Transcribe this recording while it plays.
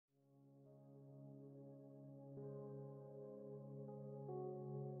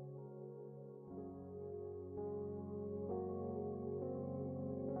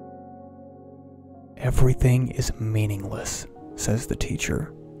Everything is meaningless, says the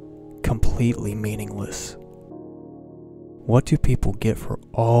teacher. Completely meaningless. What do people get for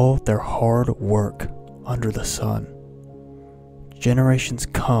all their hard work under the sun? Generations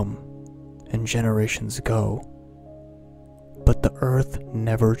come and generations go, but the earth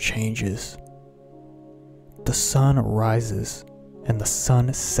never changes. The sun rises and the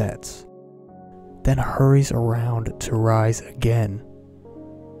sun sets, then hurries around to rise again.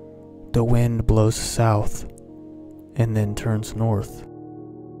 The wind blows south and then turns north.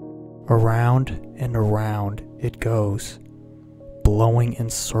 Around and around it goes, blowing in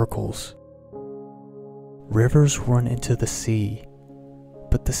circles. Rivers run into the sea,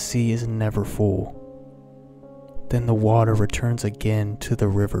 but the sea is never full. Then the water returns again to the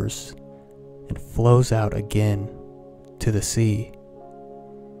rivers and flows out again to the sea.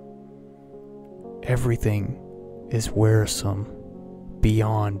 Everything is wearisome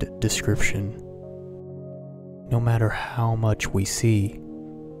beyond description. No matter how much we see,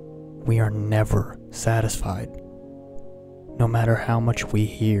 we are never satisfied. No matter how much we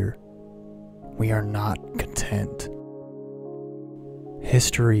hear, we are not content.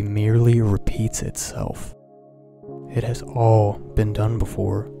 History merely repeats itself. It has all been done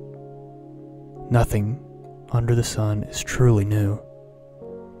before. Nothing under the sun is truly new.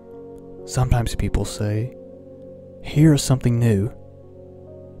 Sometimes people say, "Here is something new,"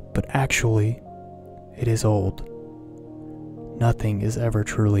 but actually, it is old. Nothing is ever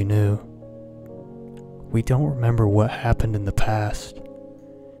truly new. We don't remember what happened in the past,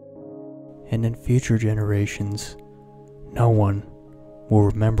 and in future generations, no one will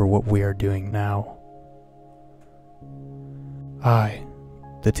remember what we are doing now. I,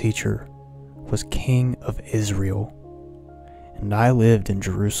 the teacher, was king of Israel, and I lived in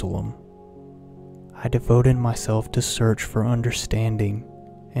Jerusalem. I devoted myself to search for understanding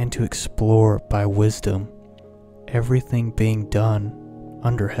and to explore by wisdom everything being done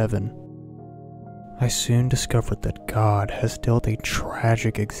under heaven. I soon discovered that God has dealt a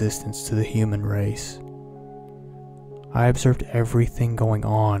tragic existence to the human race. I observed everything going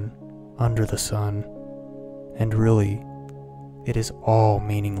on under the sun, and really, it is all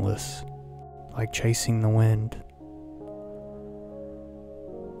meaningless, like chasing the wind.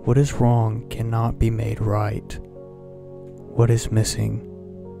 What is wrong cannot be made right. What is missing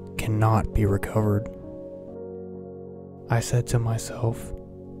cannot be recovered. I said to myself,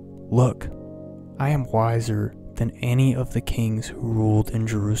 "Look, I am wiser than any of the kings who ruled in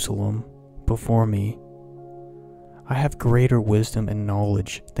Jerusalem before me. I have greater wisdom and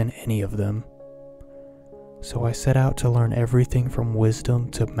knowledge than any of them." So I set out to learn everything from wisdom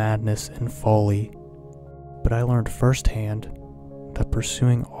to madness and folly. But I learned firsthand that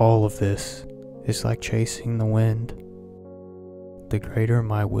pursuing all of this is like chasing the wind. The greater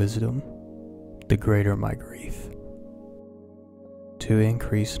my wisdom, the greater my grief. To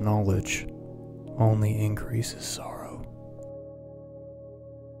increase knowledge only increases sorrow.